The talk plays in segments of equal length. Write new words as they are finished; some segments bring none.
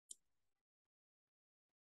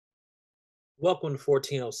Welcome to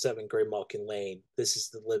 1407 Grey Malkin Lane. This is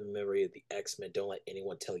the living memory of the X-Men. Don't let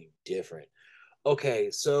anyone tell you different.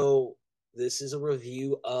 Okay, so this is a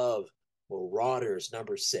review of Marauders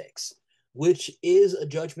number 6, which is a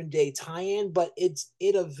Judgment Day tie-in, but it's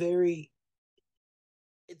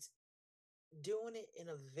doing it in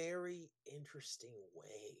a very interesting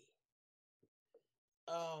way.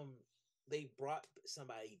 Um, they brought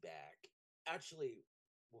somebody back. Actually,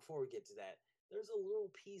 before we get to that, there's a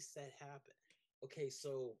little piece that happened. Okay,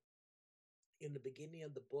 so in the beginning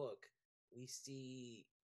of the book, we see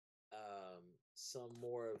some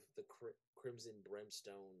more of the Crimson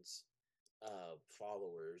Brimstone's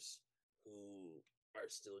followers who are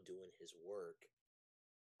still doing his work.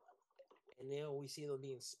 And then we see them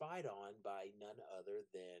being spied on by none other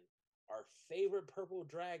than our favorite purple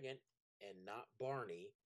dragon, and not Barney,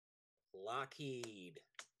 Lockheed.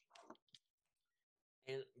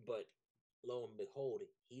 But lo and behold,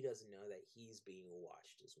 he doesn't know that he's being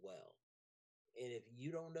watched as well. And if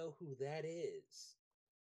you don't know who that is,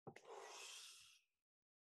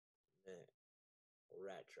 man,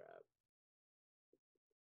 Rat Trap.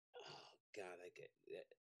 Oh God,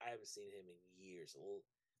 I haven't seen him in years. Well,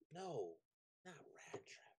 no, not Rat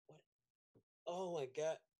Trap. What? Oh my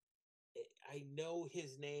God, I know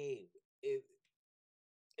his name.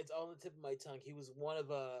 It's on the tip of my tongue. He was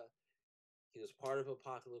he was part of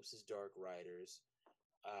Apocalypse's Dark Riders.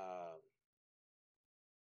 Um,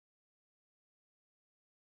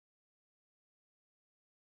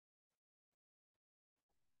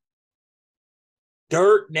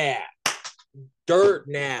 Dirt Nap. Dirt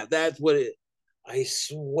Nap. That's what it. I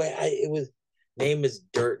swear, it was. Name is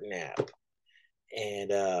Dirt Nap,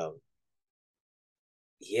 and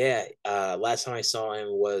yeah. Last time I saw him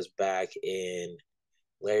was back in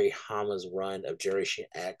Larry Hama's run of Generation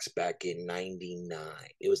X back in '99.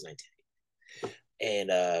 It was 19,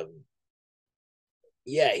 and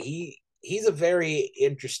yeah, he's a very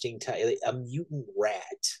interesting type, like a mutant rat.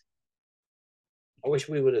 I wish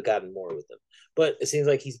we would have gotten more with him, but it seems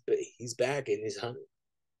like he's back and he's hunting.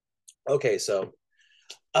 Okay, so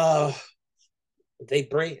uh they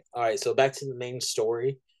bring all right, so back to the main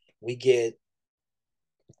story. We get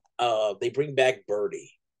they bring back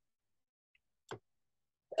Birdie.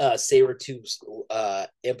 Sabretooth's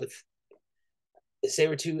empathy.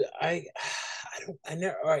 Sabretooth, I don't I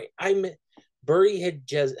never all right. Birdie had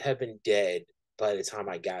been dead by the time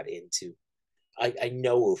I got into. I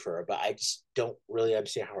know of her, but I just don't really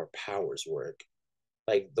understand how her powers work.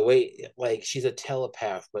 Like the way, like she's a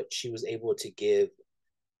telepath, but she was able to give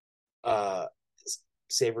uh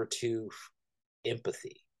Sabretooth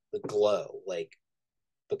empathy, the glow, like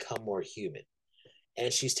become more human.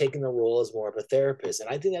 And she's taking the role as more of a therapist, and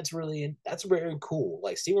I think that's very cool.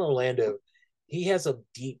 Like Steven Orlando, he has a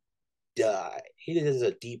he has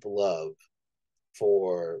a deep love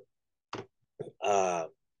for uh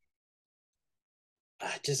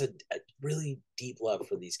just a really deep love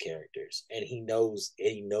for these characters, and he knows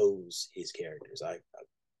his characters. I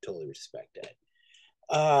totally respect that.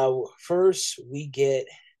 First we get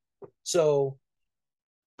so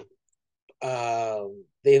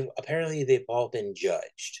they've all been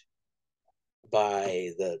judged by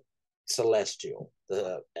the celestial,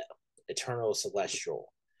 the eternal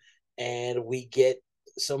celestial, and we get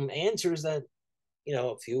some answers that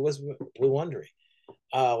a few of us were wondering,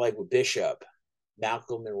 like with Bishop,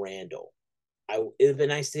 Malcolm, and Randall. It'd been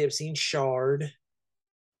nice to have seen Shard,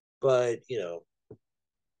 but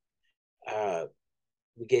uh,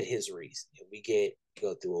 we get his reason.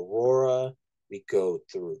 Go through Aurora, we go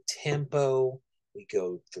through Tempo, we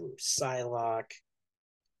go through Psylocke,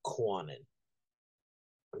 Quanon,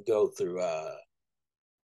 we go through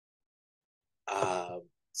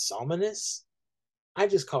Salmonus. I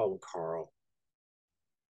just call him Carl.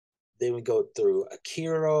 Then we go through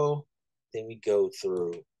Akiro. Then we go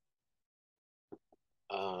through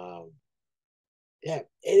um yeah,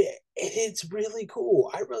 it's really cool.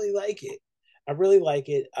 I really like it. I really like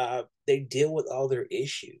it. They deal with all their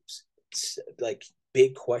issues, it's like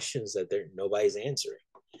big questions that nobody's answering.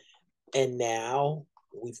 And now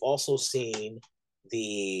we've also seen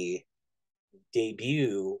the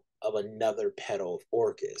debut of another petal of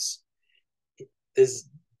Orcus. This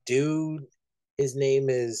dude, his name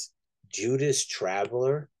is Judas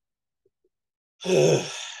Traveler. I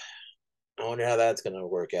wonder how that's gonna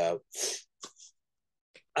work out.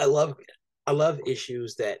 I love I love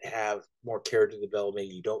issues that have more character development.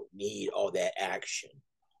 You don't need all that action.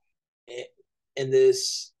 And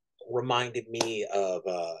this reminded me of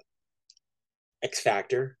X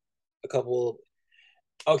Factor. A couple.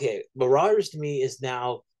 Okay, Marauders to me is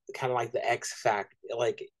now kind of like the X Factor.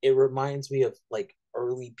 Like it reminds me of like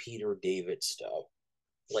early Peter David stuff.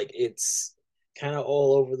 Like it's kind of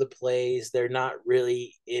all over the place. They're not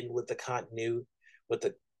really in with the continuity with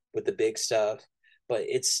the big stuff, but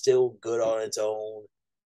it's still good on its own.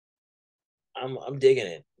 I'm digging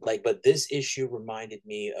it. Like, but this issue reminded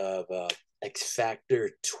me of X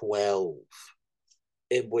Factor 12,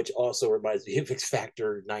 which also reminds me of X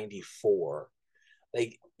Factor 94.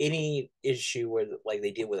 Like any issue where like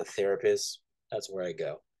they deal with a therapist, that's where I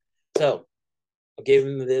go. So I'm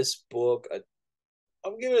giving this book a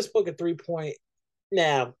I'm giving this book a 3 point,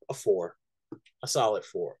 a 4, a solid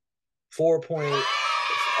 4, 4 uh 4.0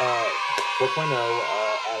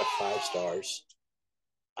 out of 5 stars.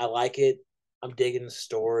 I like it. I'm digging the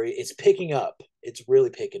story. It's picking up. It's really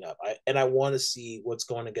picking up. I want to see what's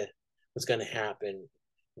going to happen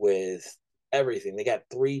with everything. They got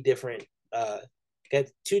got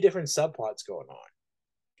 2 different subplots going on,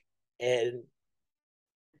 and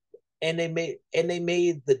they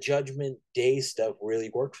made the Judgment Day stuff really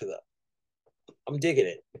work for them. I'm digging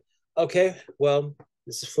it. Okay, well,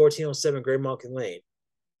 this is 1407 Great Malkin Lane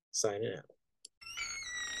signing out.